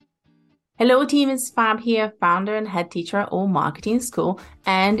Hello team, it's Fab here, founder and head teacher at All Marketing School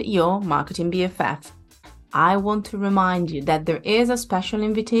and your marketing BFF. I want to remind you that there is a special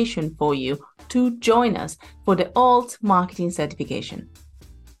invitation for you to join us for the Alt Marketing Certification.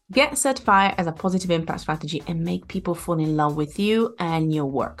 Get certified as a positive impact strategy and make people fall in love with you and your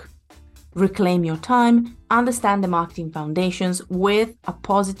work. Reclaim your time, understand the marketing foundations with a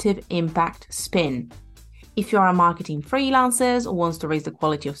positive impact spin. If you are a marketing freelancer who wants to raise the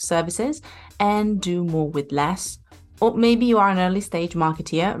quality of services and do more with less, or maybe you are an early stage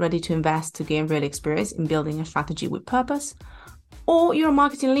marketeer ready to invest to gain real experience in building a strategy with purpose, or you're a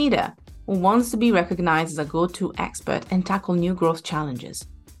marketing leader who wants to be recognized as a go-to expert and tackle new growth challenges.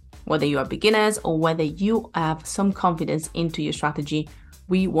 Whether you are beginners or whether you have some confidence into your strategy,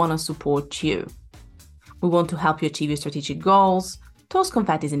 we want to support you. We want to help you achieve your strategic goals, toss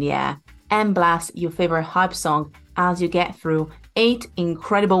confettis in the air, and blast your favorite hype song as you get through 8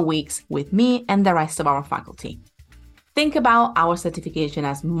 incredible weeks with me and the rest of our faculty. Think about our certification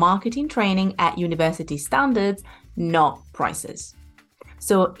as marketing training at university standards, not prices.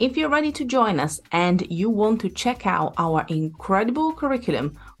 So if you're ready to join us and you want to check out our incredible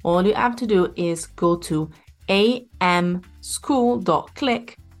curriculum, all you have to do is go to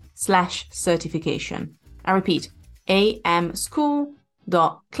amschool.click/certification. I repeat,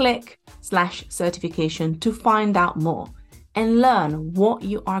 amschool.click/certification to find out more and learn what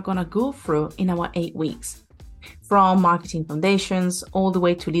you are going to go through in our 8 weeks. From marketing foundations all the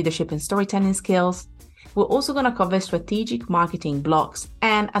way to leadership and storytelling skills, we're also going to cover strategic marketing blocks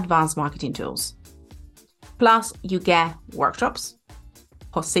and advanced marketing tools. Plus, you get workshops,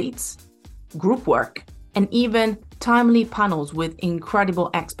 hot seats, group work, and even timely panels with incredible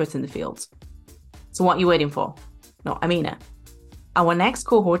experts in the field. So what are you waiting for? No, I mean it. Our next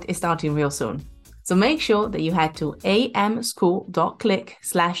cohort is starting real soon. So make sure that you head to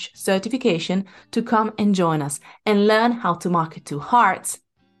amschool.click/certification to come and join us and learn how to market to hearts,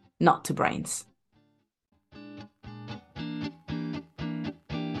 not to brains.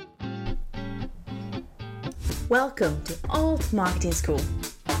 Welcome to Alt Marketing School.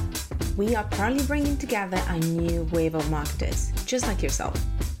 We are proudly bringing together a new wave of marketers, just like yourself.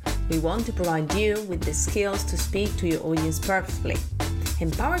 We want to provide you with the skills to speak to your audience purposefully,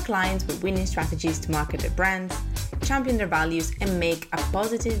 empower clients with winning strategies to market their brands, champion their values, and make a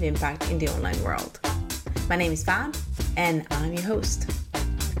positive impact in the online world. My name is Fab, and I'm your host.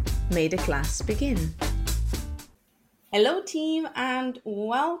 May the class begin. Hello team, and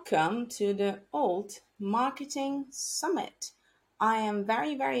welcome to the Alt Marketing Summit. I am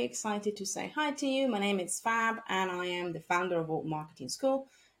very, very excited to say hi to you. My name is Fab, and I am the founder of Alt Marketing School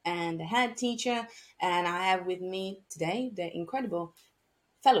and the head teacher. And I have with me today the incredible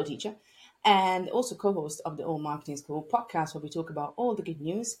fellow teacher and also co-host of the Alt Marketing School podcast, where we talk about all the good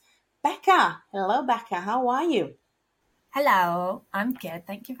news, Becca. Hello, Becca. How are you? Hello, I'm good.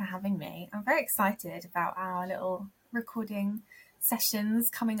 Thank you for having me. I'm very excited about our little recording sessions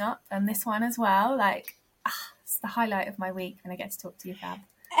coming up and this one as well. It's the highlight of my week when I get to talk to you, Fab.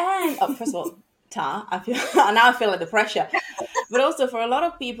 And first of all, now I feel like the pressure. But also for a lot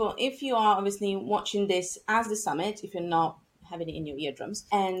of people, if you are obviously watching this as the summit, if you're not having it in your eardrums,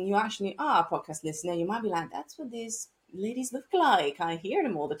 and you actually are a podcast listener, you might be like, that's what these ladies look like. I hear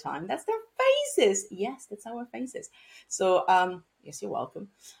them all the time. That's their faces. Yes, that's our faces. So, yes, you're welcome.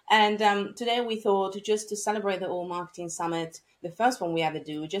 And today we thought just to celebrate the All Marketing Summit, the first one we ever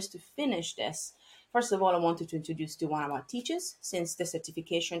do, just to finish this. First of all, I wanted to introduce to one of our teachers, since the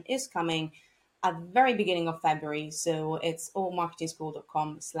certification is coming at the very beginning of February. So it's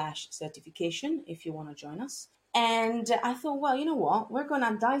allmarketingschool.com/certification if you want to join us. And I thought, well, you know what? We're going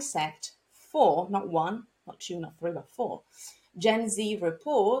to dissect 4, not 1, not 2, not 3, but 4 Gen Z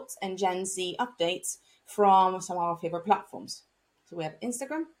reports and Gen Z updates from some of our favorite platforms. So we have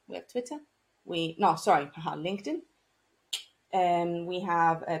Instagram, we have Twitter, LinkedIn, and we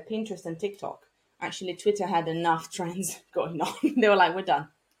have Pinterest and TikTok. Actually, Twitter had enough trends going on. They were like, we're done.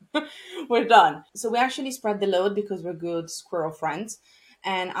 We're done. So we actually spread the load because we're good squirrel friends.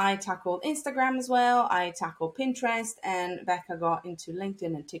 And I tackled Instagram as well. I tackled Pinterest, and Becca got into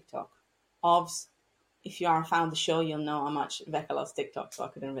LinkedIn and TikTok. If you are found the show, you'll know how much Becca loves TikTok, so I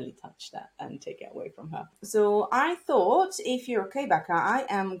couldn't really touch that and take it away from her. So I thought, if you're okay, Becca, I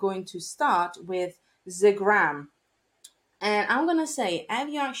am going to start with the gram. And I'm going to say, have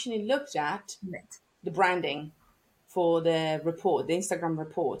you actually looked at the branding for the report, the Instagram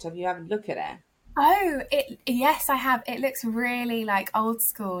report? Have you ever looked at it? Oh, yes, I have. It looks really old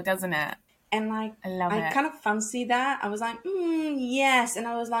school, doesn't it? And I love it. I kind of fancy that. I was like, yes. And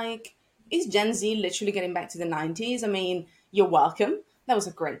I was like, is Gen Z literally getting back to the 90s? I mean, you're welcome. That was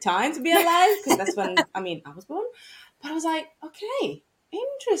a great time to be alive because that's when, I was born. But I was like, okay,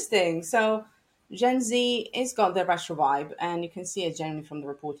 interesting. So Gen Z has got the retro vibe, and you can see it generally from the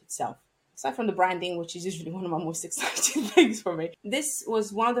report itself. Aside from the branding, which is usually one of my most exciting things for me. This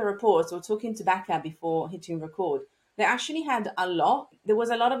was one of the reports. We were talking to Becca before hitting record. They actually had a lot. There was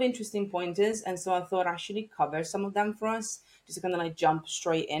a lot of interesting pointers, and so I thought I actually cover some of them for us, just to kind of like jump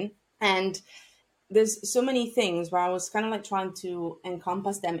straight in. And there's so many things where I was kind of like trying to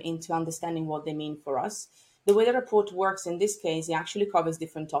encompass them into understanding what they mean for us. The way the report works in this case, it actually covers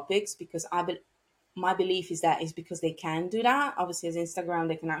different topics because my belief is that is because they can do that. Obviously, as Instagram,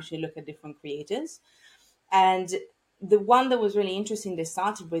 they can actually look at different creators. And the one that was really interesting they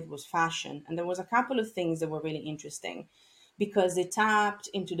started with was fashion. And there was a couple of things that were really interesting because they tapped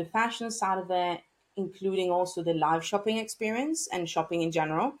into the fashion side of it, including also the live shopping experience and shopping in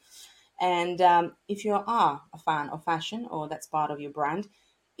general. And if you are a fan of fashion or that's part of your brand,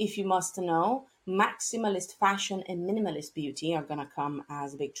 if you must know, maximalist fashion and minimalist beauty are going to come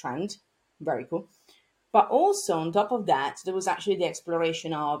as a big trend. Very cool. But also on top of that, there was actually the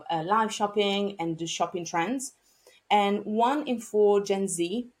exploration of live shopping and the shopping trends. And 1 in 4 Gen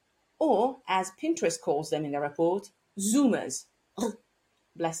Z, or as Pinterest calls them in the report, Zoomers,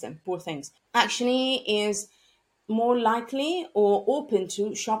 bless them, poor things, actually is more likely or open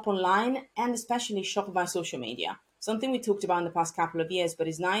to shop online and especially shop by social media. Something we talked about in the past couple of years, but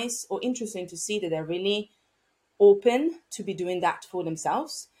it's nice or interesting to see that they're really open to be doing that for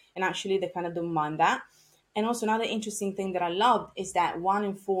themselves. And actually, they kind of don't mind that. And also, another interesting thing that I love is that 1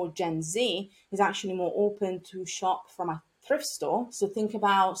 in 4 Gen Z is actually more open to shop from a thrift store. So think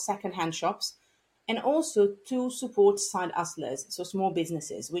about secondhand shops and also to support side hustlers, so small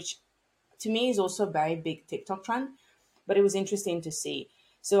businesses, which to me is also a very big TikTok trend, but it was interesting to see.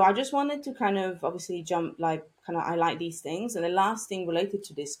 So I just wanted to kind of obviously jump, like kind of highlight these things. And the last thing related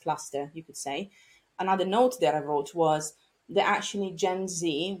to this cluster, you could say, another note that I wrote was that actually Gen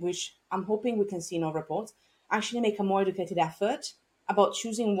Z, which I'm hoping we can see in our report, actually make a more educated effort about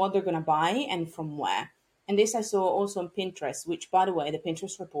choosing what they're going to buy and from where. And this I saw also on Pinterest, which, by the way, the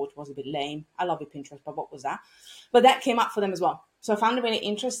Pinterest report was a bit lame. I love your Pinterest, but what was that? But that came up for them as well. So I found it really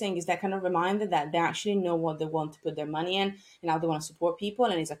interesting is that kind of reminder that they actually know what they want to put their money in and how they want to support people,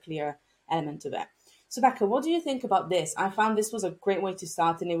 and it's a clear element of it. So Becca, what do you think about this? I found this was a great way to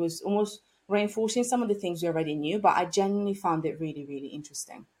start, and it was almost reinforcing some of the things we already knew, but I genuinely found it really, really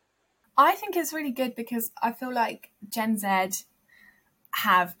interesting. I think it's really good because I feel like Gen Z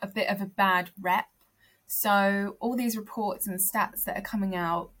have a bit of a bad rep. So all these reports and stats that are coming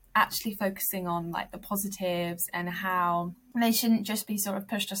out actually focusing on like the positives and how they shouldn't just be sort of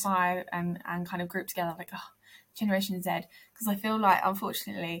pushed aside and kind of grouped together like, oh, Generation Z. Because I feel like,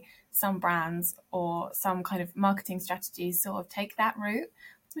 unfortunately, some brands or some kind of marketing strategies sort of take that route,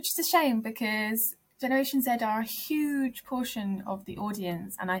 which is a shame because Generation Z are a huge portion of the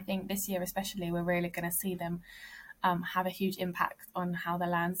audience. And I think this year especially, we're really going to see them have a huge impact on how the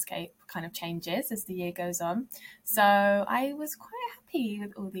landscape kind of changes as the year goes on. So I was quite happy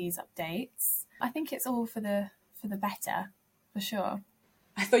with all these updates. I think it's all for the better, for sure.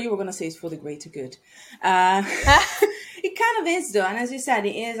 I thought you were going to say it's for the greater good. It kind of is though. And as you said,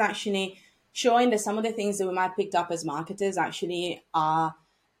 it is actually showing that some of the things that we might have picked up as marketers actually are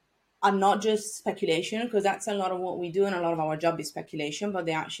not just speculation, because that's a lot of what we do and a lot of our job is speculation, but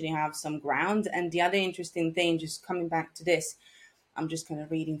they actually have some ground. And the other interesting thing, just coming back to this, I'm just kind of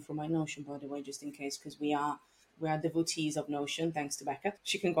reading from my Notion, by the way, just in case, because we are devotees of Notion, thanks to Becca.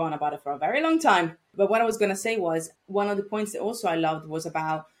 She can go on about it for a very long time. But what I was going to say was, one of the points that also I loved was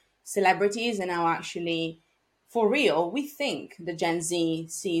about celebrities and how actually, for real, we think the Gen Z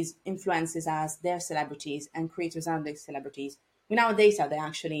sees influencers as their celebrities and creators as their celebrities. In our data, they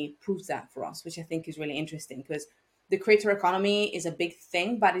actually proves that for us, which I think is really interesting because the creator economy is a big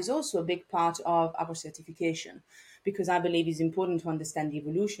thing, but it's also a big part of our certification because I believe it's important to understand the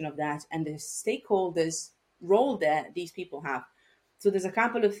evolution of that and the stakeholders' role that these people have. So there's a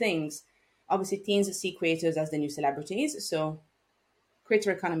couple of things. Obviously, teens see creators as the new celebrities, so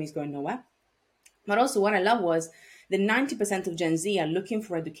creator economy is going nowhere. But also what I love was the 90% of Gen Z are looking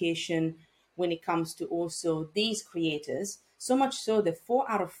for education when it comes to also these creators. So much so that 4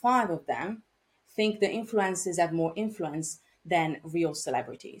 out of 5 of them think the influencers have more influence than real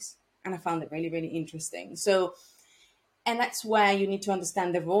celebrities. And I found that really, really interesting. So, and that's where you need to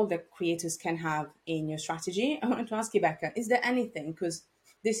understand the role that creators can have in your strategy. I wanted to ask you, Becca, is there anything, because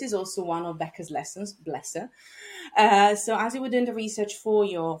this is also one of Becca's lessons, bless her. So as you were doing the research for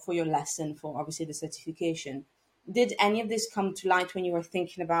your lesson, for obviously the certification, did any of this come to light when you were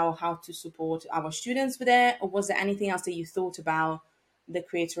thinking about how to support our students with it? Or was there anything else that you thought about the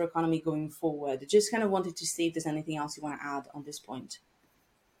creator economy going forward. Just kind of wanted to see if there's anything else you want to add on this point.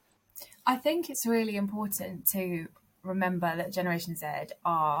 I think it's really important to remember that Generation Z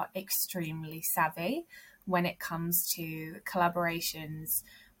are extremely savvy when it comes to collaborations,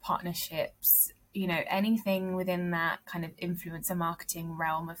 partnerships, anything within that kind of influencer marketing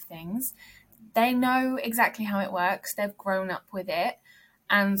realm of things. They know exactly how it works. They've grown up with it.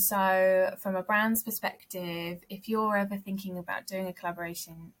 And so from a brand's perspective, if you're ever thinking about doing a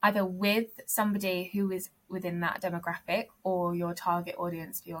collaboration, either with somebody who is within that demographic or your target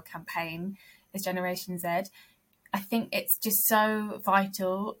audience for your campaign is Generation Z, I think it's just so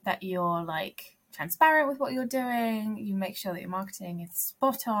vital that you're transparent with what you're doing. You make sure that your marketing is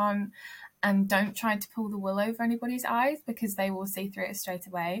spot on and don't try to pull the wool over anybody's eyes because they will see through it straight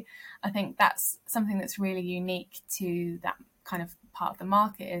away. I think that's something that's really unique to that kind of part of the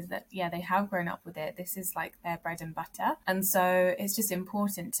market, is that they have grown up with it. This is like their bread and butter, and so it's just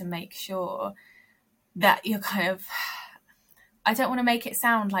important to make sure that you're I don't want to make it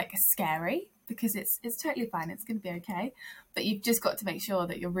sound like scary, because it's totally fine, it's going to be okay, but you've just got to make sure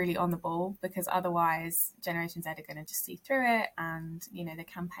that you're really on the ball, because otherwise Generation Z are going to just see through it, and the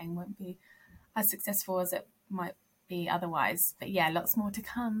campaign won't be as successful as it might be otherwise. But lots more to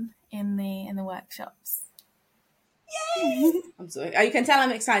come in the workshops. Yay! I'm sorry. You can tell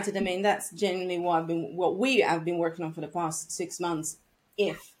I'm excited. I mean, that's genuinely what we have been working on for the past 6 months,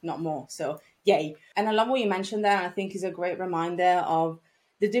 if not more. So, yay. And I love what you mentioned there. I think is a great reminder of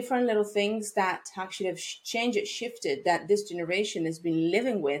the different little things that actually have shifted, that this generation has been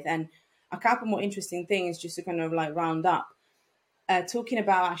living with. And a couple more interesting things just to kind of round up. Talking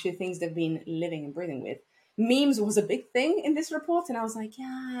about actually things they've been living and breathing with. Memes was a big thing in this report. And I was like,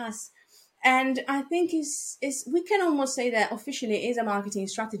 yes. And I think we can almost say that officially it is a marketing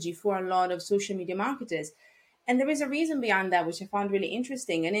strategy for a lot of social media marketers. And there is a reason behind that, which I found really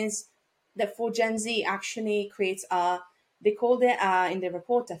interesting. And is that for Gen Z actually creates they called it in the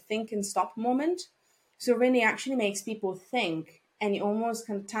report a think and stop moment. So really actually makes people think, and it almost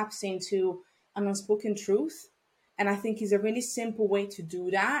kind of taps into an unspoken truth. And I think is a really simple way to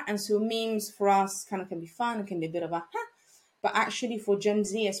do that. And so memes for us kind of can be fun. It can be a bit of a, but actually for Gen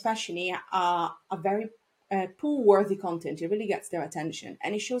Z especially are a very pool-worthy content. It really gets their attention.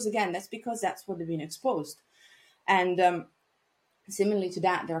 And it shows, again, that's because that's what they've been exposed. And similarly to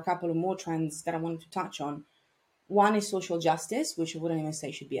that, there are a couple of more trends that I wanted to touch on. One is social justice, which I wouldn't even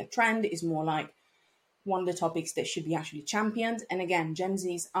say should be a trend. It's more like one of the topics that should be actually championed. And again, Gen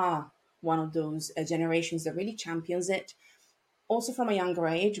Zs are one of those generations that really champions it. Also from a younger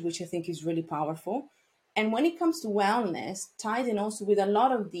age, which I think is really powerful. And when it comes to wellness, tied in also with a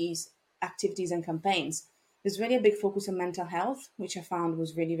lot of these activities and campaigns, there's really a big focus on mental health, which I found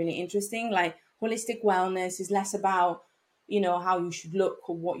was really, really interesting. Like holistic wellness is less about, how you should look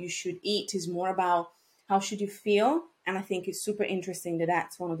or what you should eat. Is more about how should you feel. And I think it's super interesting that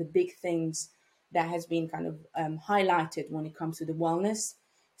that's one of the big things that has been kind of highlighted when it comes to the wellness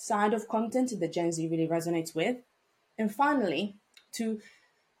side of content that Gen Z really resonates with. And finally, to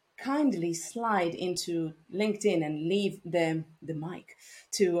kindly slide into LinkedIn and leave the mic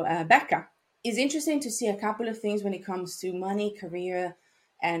to Becca. It's interesting to see a couple of things when it comes to money, career,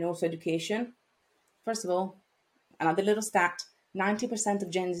 and also education. First of all, another little stat, 90% of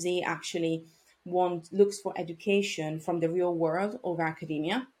Gen Z actually looks for education from the real world over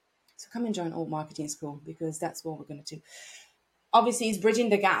academia. So come and join Alt Marketing School, because that's what we're going to do. Obviously, it's bridging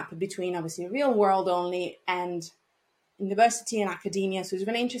the gap between obviously real world only and university and academia. So it's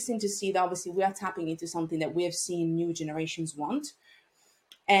really interesting to see that obviously we are tapping into something that we have seen new generations want.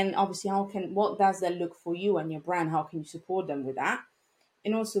 And obviously, what does that look for you and your brand? How can you support them with that?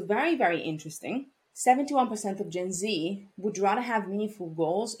 And also very, very interesting, 71% of Gen Z would rather have meaningful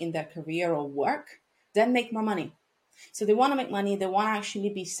goals in their career or work than make more money. So they want to make money. They want to actually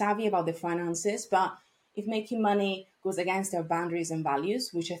be savvy about their finances. But if making money goes against their boundaries and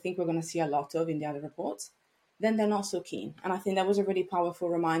values, which I think we're going to see a lot of in the other reports, then they're not so keen. And I think that was a really powerful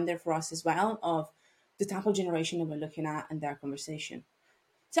reminder for us as well of the type of generation that we're looking at in their conversation.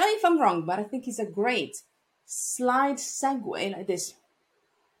 Tell me if I'm wrong, but I think it's a great slide segue like this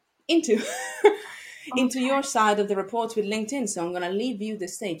into your side of the report with LinkedIn. So I'm going to leave you the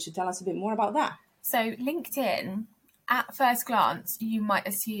stage to tell us a bit more about that. So LinkedIn, at first glance, you might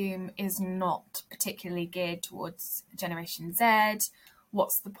assume is not particularly geared towards Generation Z.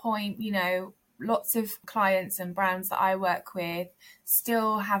 What's the point? Lots of clients and brands that I work with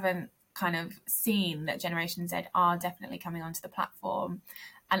still haven't kind of seen that Generation Z are definitely coming onto the platform.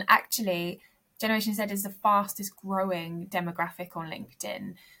 And actually, Generation Z is the fastest growing demographic on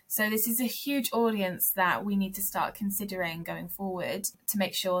LinkedIn. So this is a huge audience that we need to start considering going forward to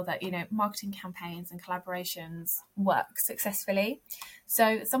make sure that, marketing campaigns and collaborations work successfully.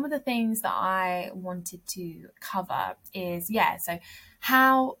 So some of the things that I wanted to cover is, so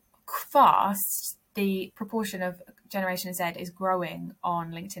how fast the proportion of Generation Z is growing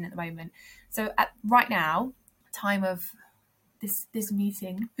on LinkedIn at the moment. So right now, time of this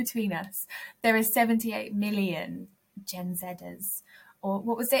meeting between us, there is 78 million Gen Zers, or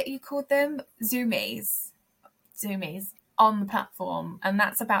what was it you called them? Zoomies on the platform, and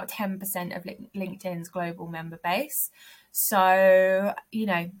that's about 10% of LinkedIn's global member base. So,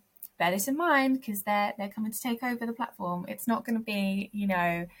 bear this in mind, because they're coming to take over the platform. It's not going to be,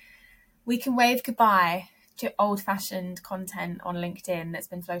 we can wave goodbye to old-fashioned content on LinkedIn that's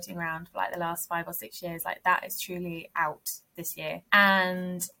been floating around for like the last 5 or 6 years. Like, that is truly out this year.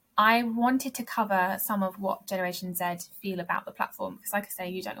 And I wanted to cover some of what Generation Z feel about the platform, because like I say,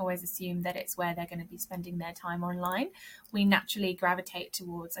 you don't always assume that it's where they're going to be spending their time online. We naturally gravitate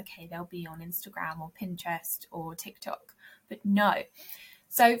towards, okay, they'll be on Instagram or Pinterest or TikTok, but no.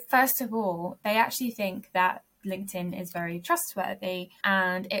 So first of all, they actually think that LinkedIn is very trustworthy,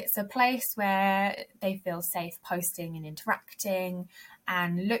 and it's a place where they feel safe posting and interacting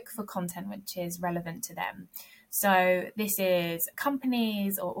and look for content which is relevant to them. So this is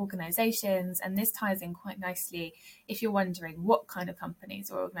companies or organizations, and this ties in quite nicely if you're wondering what kind of companies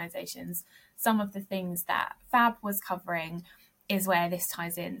or organizations. Some of the things that Fab was covering is where this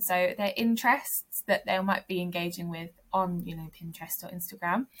ties in. So their interests that they might be engaging with on, Pinterest or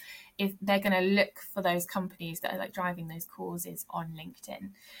Instagram, is they're going to look for those companies that are like driving those causes on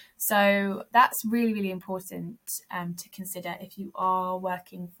LinkedIn. So that's really, really important to consider if you are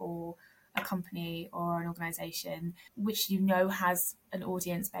working for a company or an organization which has an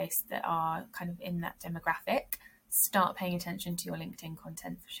audience base that are kind of in that demographic. Start paying attention to your LinkedIn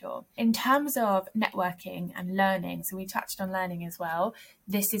content for sure. In terms of networking and learning, so we touched on learning as well.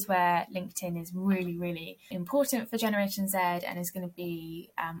 This is where LinkedIn is really, really important for Generation Z, and is going to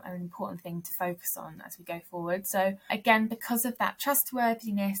be an important thing to focus on as we go forward. So again, because of that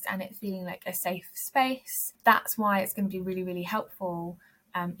trustworthiness and it feeling like a safe space, that's why it's going to be really, really helpful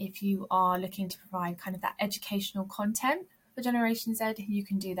if you are looking to provide kind of that educational content for Generation Z. You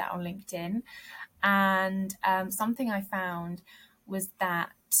can do that on LinkedIn. And something I found was that,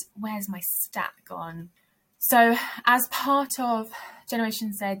 where's my stat gone? So as part of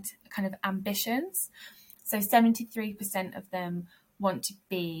Generation Z kind of ambitions, so 73% of them want to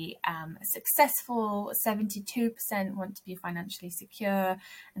be successful, 72% want to be financially secure,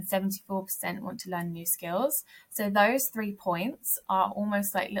 and 74% want to learn new skills. So those 3 points are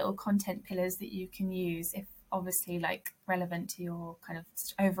almost like little content pillars that you can use, if obviously like relevant to your kind of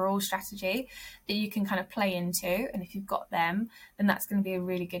overall strategy, that you can kind of play into. And if you've got them, then that's going to be a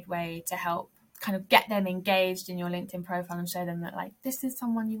really good way to help kind of get them engaged in your LinkedIn profile and show them that like this is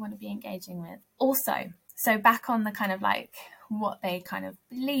someone you want to be engaging with. Also, so back on the kind of like what they kind of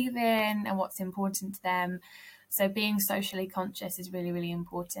believe in and what's important to them. So being socially conscious is really, really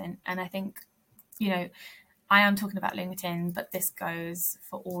important. And I think, I am talking about LinkedIn, but this goes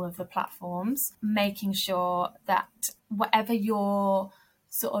for all of the platforms, making sure that whatever your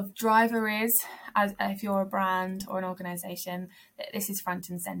sort of driver is, as if you're a brand or an organization, that this is front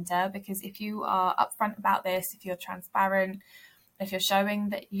and center. Because if you are upfront about this, if you're transparent, if you're showing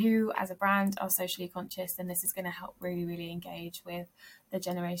that you as a brand are socially conscious, then this is going to help really, really engage with the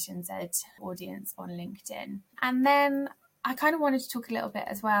Generation Z audience on LinkedIn. And then I kind of wanted to talk a little bit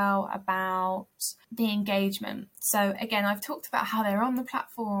as well about the engagement. So again, I've talked about how they're on the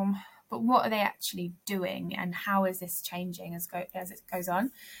platform, but what are they actually doing, and how is this changing as it goes on?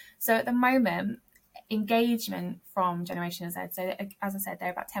 So at the moment, engagement from Generation Z, so as I said,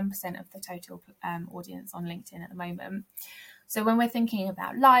 they're about 10% of the total audience on LinkedIn at the moment. So when we're thinking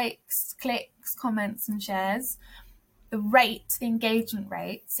about likes, clicks, comments and shares, the engagement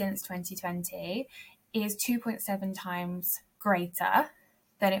rate since 2020 is 2.7 times greater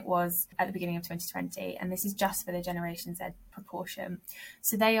than it was at the beginning of 2020. And this is just for the Generation Z proportion.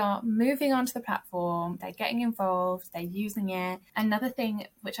 So they are moving onto the platform, they're getting involved, they're using it. Another thing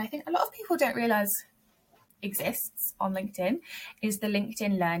which I think a lot of people don't realize exists on LinkedIn is the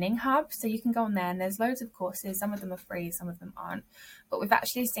LinkedIn Learning Hub. So you can go on there and there's loads of courses. Some of them are free, some of them aren't. But we've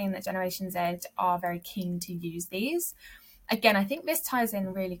actually seen that Generation Z are very keen to use these. Again, I think this ties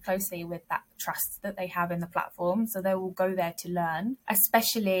in really closely with that trust that they have in the platform. So they will go there to learn,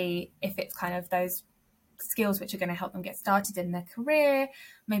 especially if it's kind of those skills which are going to help them get started in their career.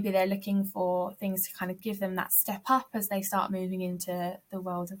 Maybe they're looking for things to kind of give them that step up as they start moving into the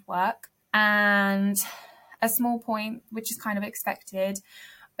world of work. And a small point, which is kind of expected,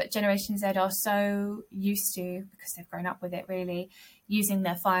 but Generation Z are so used to, because they've grown up with it really, using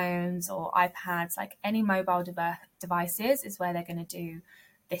their phones or iPads, like any mobile devices is where they're going to do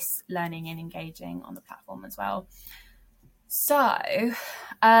this learning and engaging on the platform as well. So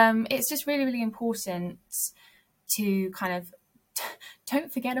it's just really, really important to kind of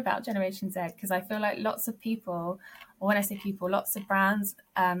don't forget about Generation Z, because I feel like lots of people, or when I say people, lots of brands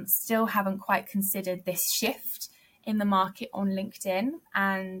still haven't quite considered this shift in the market on LinkedIn.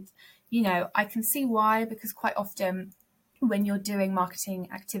 And, you know, I can see why, because quite often when you're doing marketing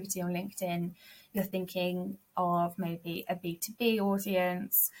activity on LinkedIn, you're thinking of maybe a B2B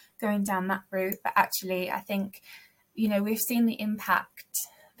audience, going down that route. But actually, I think, you know, we've seen the impact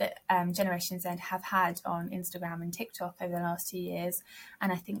that Generation Z have had on Instagram and TikTok over the last 2 years.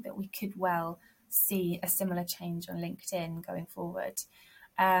 And I think that we could well see a similar change on LinkedIn going forward.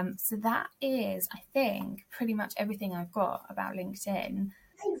 So that is, I think, pretty much everything I've got about LinkedIn.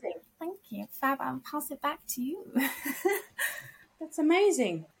 Amazing. Thank you. Fab, I'll pass it back to you. That's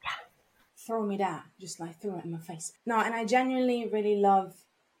amazing. Throw me that. Just like throw it in my face. No, and I genuinely really love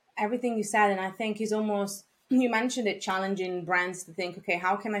everything you said. And I think is almost, you mentioned it, challenging brands to think, okay,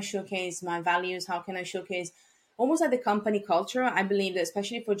 how can I showcase my values? How can I showcase almost like the company culture? I believe that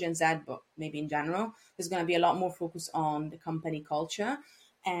especially for Gen Z, but maybe in general, there's going to be a lot more focus on the company culture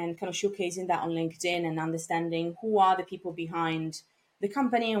and kind of showcasing that on LinkedIn and understanding who are the people behind the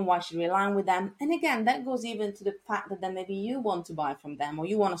company and why should we align with them. And again, that goes even to the fact that then maybe you want to buy from them or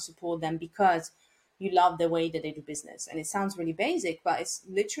you want to support them because you love the way that they do business. And it sounds really basic, but it's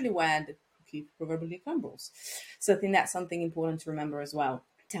literally where the cookie proverbially crumbles. So I think that's something important to remember as well.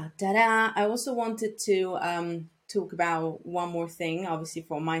 Ta-da-da. I also wanted to talk about one more thing. Obviously,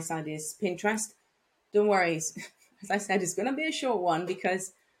 from my side is Pinterest. Don't worry. As I said, it's going to be a short one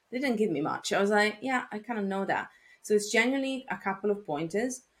because they didn't give me much. I was like, yeah, I kind of know that. So it's generally a couple of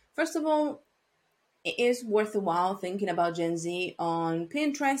pointers. First of all, it is worth a while thinking about Gen Z on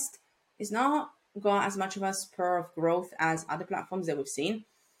Pinterest. It's not got as much of a spur of growth as other platforms that we've seen,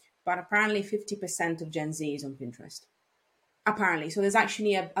 but apparently 50% of Gen Z is on Pinterest. Apparently. So there's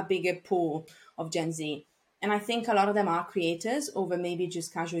actually a bigger pool of Gen Z. And I think a lot of them are creators over maybe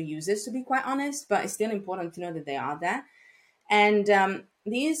just casual users, to be quite honest, but it's still important to know that they are there. And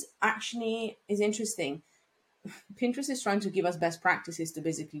these actually is interesting. Pinterest is trying to give us best practices to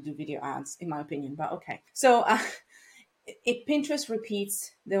basically do video ads, in my opinion, but okay. So Pinterest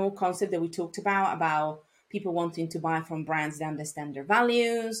repeats the whole concept that we talked about people wanting to buy from brands that understand their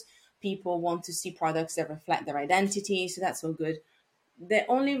values. People want to see products that reflect their identity. So that's all good. The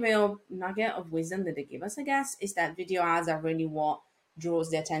only real nugget of wisdom that they give us, I guess, is that video ads are really what draws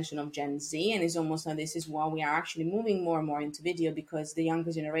the attention of Gen Z. And it's almost like this is why we are actually moving more and more into video, because the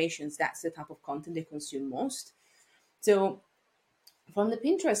younger generations, that's the type of content they consume most. So from the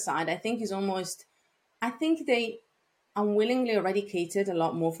Pinterest side, I think they unwillingly already catered a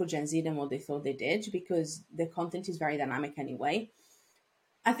lot more for Gen Z than what they thought they did, because the content is very dynamic anyway.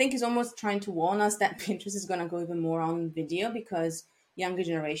 I think it's almost trying to warn us that Pinterest is going to go even more on video, because younger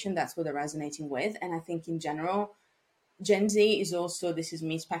generation, that's what they're resonating with. And I think in general, Gen Z is also, this is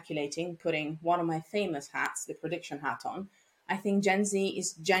me speculating, putting one of my famous hats, the prediction hat on. I think Gen Z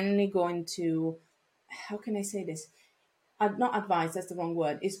is generally going to, how can I say this? Not advise, that's the wrong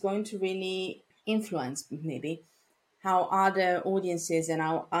word. It's going to really influence maybe how other audiences and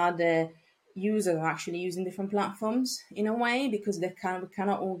how other users are actually using different platforms in a way, because we're kind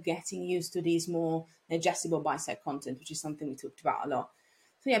of all getting used to these more digestible buy-side content, which is something we talked about a lot.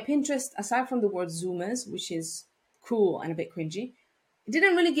 So yeah, Pinterest, aside from the word Zoomers, which is cool and a bit cringy, it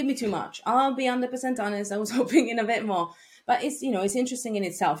didn't really give me too much. I'll be 100% honest. I was hoping in a bit more. But it's, it's interesting in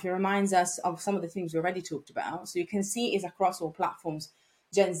itself. It reminds us of some of the things we already talked about. So you can see it's across all platforms.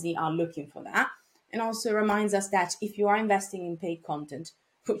 Gen Z are looking for that. And also reminds us that if you are investing in paid content,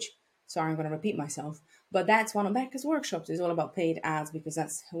 which, sorry, I'm going to repeat myself, but that's one of Becca's workshops. It's all about paid ads, because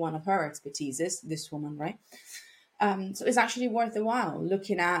that's one of her expertises, this woman, right? So it's actually worth a while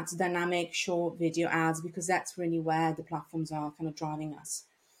looking at dynamic short video ads, because that's really where the platforms are kind of driving us.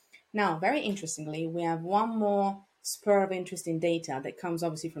 Now, very interestingly, we have one more spur of interesting data that comes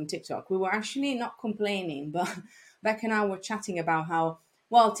obviously from TikTok. We were actually not complaining, but Becca and I were chatting about how,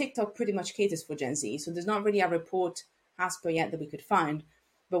 well, TikTok pretty much caters for Gen Z. So there's not really a report as per yet that we could find,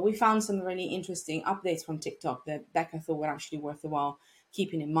 but we found some really interesting updates from TikTok that Becca thought were actually worth a while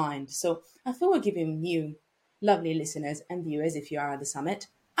keeping in mind. So I thought we're giving you, lovely listeners and viewers, if you are at the summit,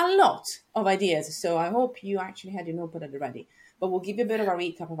 a lot of ideas. So I hope you actually had your notepad at the ready. But we'll give you a bit of a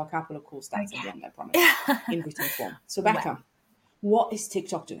recap of a couple of cool stats at the end, I promise, in written form. So Becca, What is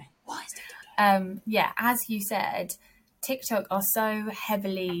TikTok doing? Yeah, as you said, TikTok are so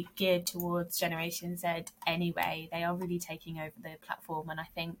heavily geared towards Generation Z anyway. They are really taking over the platform. And I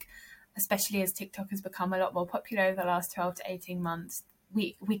think, especially as TikTok has become a lot more popular over the last 12 to 18 months,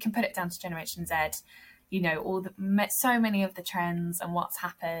 we can put it down to Generation Z. You know, so many of the trends and what's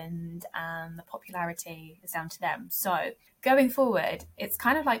happened and the popularity is down to them. So going forward, it's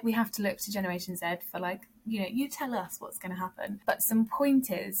kind of like we have to look to Generation Z for like, you know, you tell us what's going to happen. But some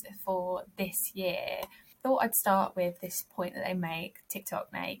pointers for this year. Thought I'd start with this point that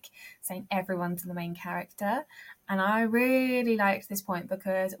TikTok make, saying everyone's the main character. And I really liked this point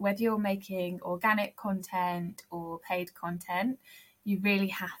because whether you're making organic content or paid content, you really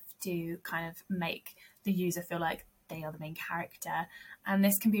have to kind of make the user feel like they are the main character. And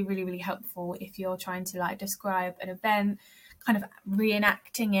this can be really, really helpful if you're trying to like describe an event, kind of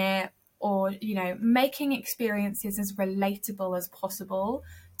reenacting it, or, you know, making experiences as relatable as possible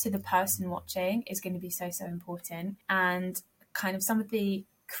to the person watching is going to be so important. And kind of some of the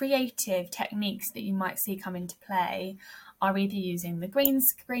creative techniques that you might see come into play are either using the green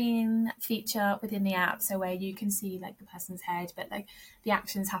screen feature within the app, so where you can see like the person's head, but like the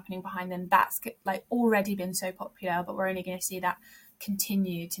actions happening behind them. That's like already been so popular, but we're only going to see that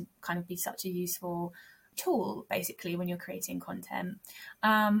continue to kind of be such a useful tool basically when you're creating content.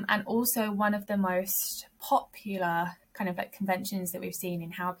 And also one of the most popular kind of like conventions that we've seen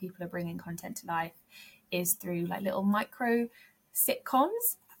in how people are bringing content to life is through like little micro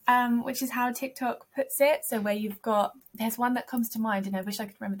sitcoms, which is how TikTok puts it. So where there's one that comes to mind, and I wish I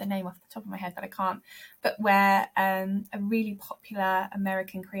could remember the name off the top of my head, but I can't, but where a really popular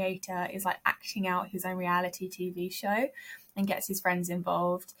American creator is like acting out his own reality TV show and gets his friends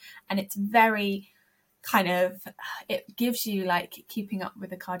involved. And it's very kind of, it gives you like Keeping Up with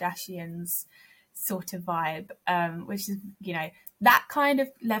the Kardashians sort of vibe, which is, you know, that kind of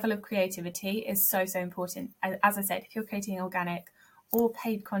level of creativity is so important. As I said, if you're creating organic or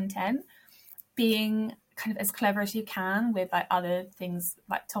paid content, being kind of as clever as you can with like other things,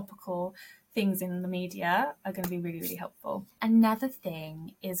 like topical things in the media, are going to be really, really helpful. Another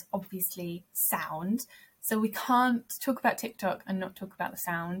thing is obviously sound. So we can't talk about TikTok and not talk about the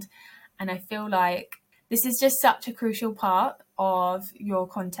sound. And I feel like this is just such a crucial part of your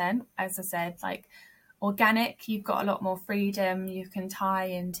content. As I said, like organic, you've got a lot more freedom. You can tie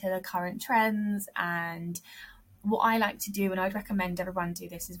into the current trends. And what I like to do, and I'd recommend everyone do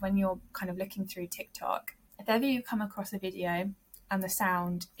this, is when you're kind of looking through TikTok, if ever you come across a video and the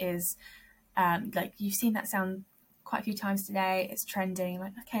sound is like you've seen that sound quite a few times today, it's trending,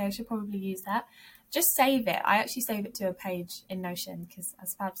 like, okay, I should probably use that. Just save it. I actually save it to a page in Notion because,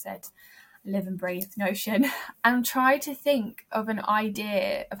 as Fab said, live and breathe Notion, and try to think of an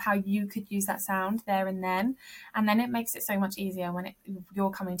idea of how you could use that sound there and then it makes it so much easier when you're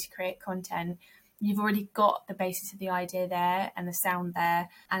coming to create content. You've already got the basis of the idea there and the sound there,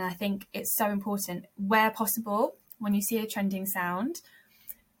 and I think it's so important, where possible, when you see a trending sound,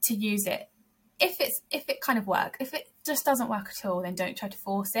 to use it. If it kind of works. If it just doesn't work at all, then don't try to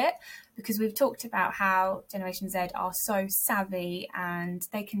force it, because we've talked about how Generation Z are so savvy and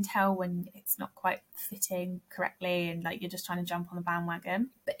they can tell when it's not quite fitting correctly and like you're just trying to jump on the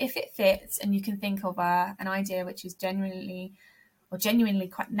bandwagon. But if it fits and you can think of an idea which is genuinely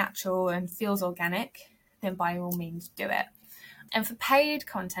quite natural and feels organic, then by all means do it. And for paid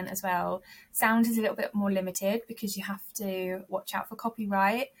content as well, sound is a little bit more limited because you have to watch out for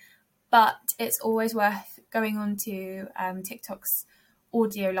copyright. But it's always worth going on to TikTok's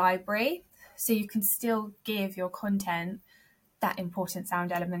audio library, so you can still give your content that important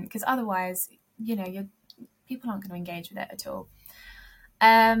sound element, because otherwise, you know, people aren't going to engage with it at all.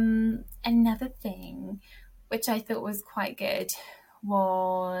 Another thing which I thought was quite good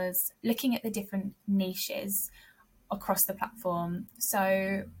was looking at the different niches across the platform.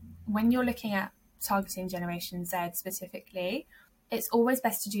 So when you're looking at targeting Generation Z specifically, it's always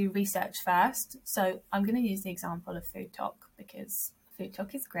best to do research first. So I'm going to use the example of Food Talk because Food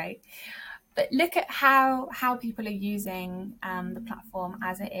Talk is great. But look at how people are using the platform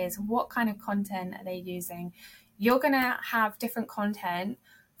as it is. What kind of content are they using? You're going to have different content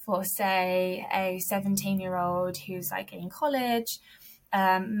for, say, a 17-year-old who's like in college.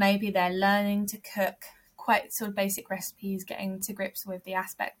 Maybe they're learning to cook quite sort of basic recipes, getting to grips with the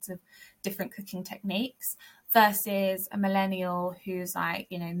aspects of different cooking techniques, versus a millennial who's like,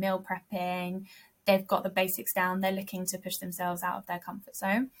 you know, meal prepping. They've got the basics down. They're looking to push themselves out of their comfort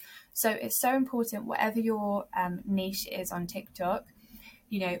zone. So it's so important, whatever your niche is on TikTok,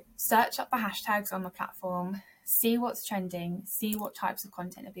 you know, search up the hashtags on the platform, see what's trending, see what types of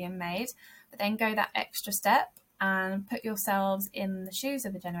content are being made, but then go that extra step and put yourselves in the shoes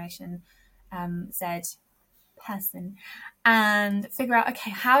of the Generation Z person and figure out,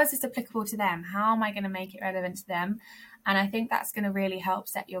 okay, how is this applicable to them? How am I going to make it relevant to them? And I think that's going to really help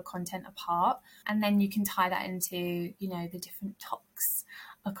set your content apart. And then you can tie that into, the different talks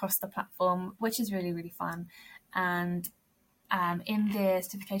across the platform, which is really, really fun. And in the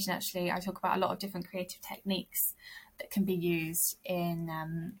certification, actually, I talk about a lot of different creative techniques that can be used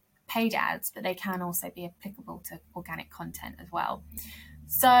in paid ads, but they can also be applicable to organic content as well.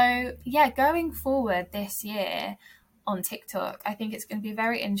 So yeah, going forward this year on TikTok, I think it's going to be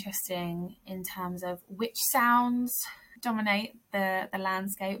very interesting in terms of which sounds dominate the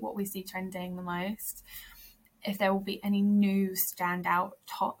landscape, what we see trending the most, if there will be any new standout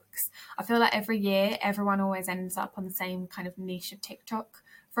talks. I feel like every year, everyone always ends up on the same kind of niche of TikTok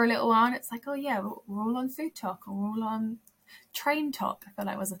for a little while. And it's like, oh yeah, we're all on food talk, or we're all on train talk. I feel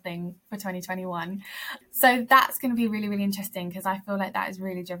like was a thing for 2021. So that's going to be really, really interesting, because I feel like that is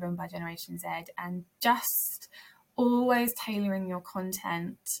really driven by Generation Z, and just always tailoring your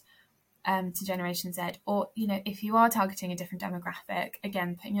content to Generation Z, or if you are targeting a different demographic,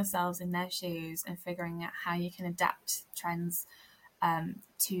 again, putting yourselves in their shoes and figuring out how you can adapt trends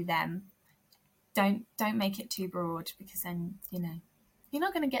to them. Don't make it too broad, because then you're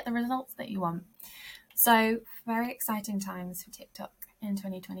not going to get the results that you want. So very exciting times for TikTok in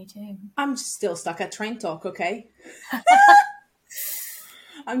 2022. I'm still stuck at train talk, okay?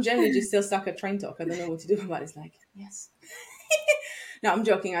 I'm generally just still stuck at train talk. I don't know what to do about it. It's like, yes. No, I'm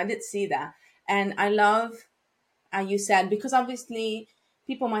joking. I did see that. And I love, you said, because obviously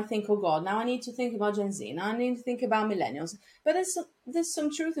people might think, oh God, now I need to think about Gen Z. Now I need to think about millennials. But there's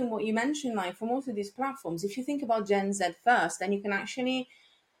some truth in what you mentioned, like for most of these platforms. If you think about Gen Z first, then you can actually,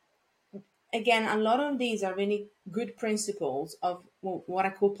 again, a lot of these are really good principles of what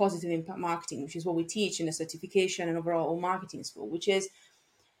I call positive impact marketing, which is what we teach in the certification and overall marketing school, which is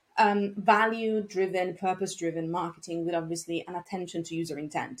value-driven, purpose-driven marketing with obviously an attention to user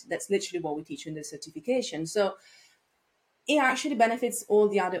intent. That's literally what we teach in the certification. So it actually benefits all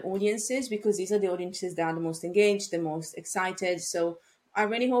the other audiences, because these are the audiences that are the most engaged, the most excited. So I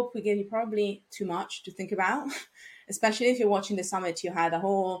really hope we gave you probably too much to think about, especially if you're watching the summit. You had a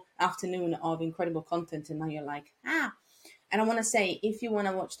whole afternoon of incredible content, and now you're like, And I want to say, if you want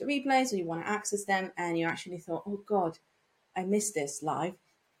to watch the replays or you want to access them and you actually thought, oh God, I missed this live,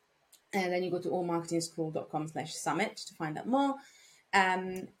 and then you go to allmarketingschool.com/summit to find out more.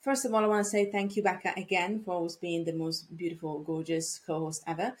 First of all, I want to say thank you, Becca, again, for always being the most beautiful, gorgeous co-host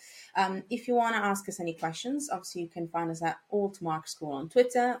ever. If you want to ask us any questions, obviously you can find us at Altmark School on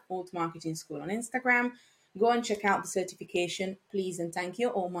Twitter, Alt Marketing School on Instagram. Go and check out the certification, please and thank you,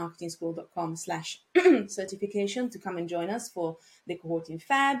 allmarketingschool.com/certification to come and join us for the cohort in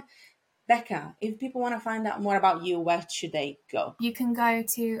Feb. Becca, if people want to find out more about you, where should they go? You can go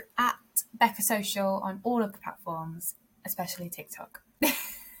to @BeccaSocial on all of the platforms, especially TikTok.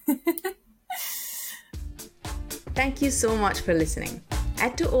 Thank you so much for listening.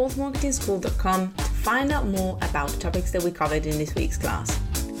 Head to altmarketingschool.com to find out more about the topics that we covered in this week's class.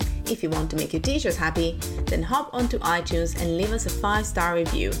 If you want to make your teachers happy, then hop onto iTunes and leave us a 5-star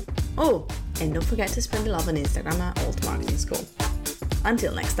review. Oh, and don't forget to spread the love on Instagram at Alt Marketing School.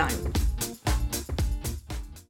 Until next time.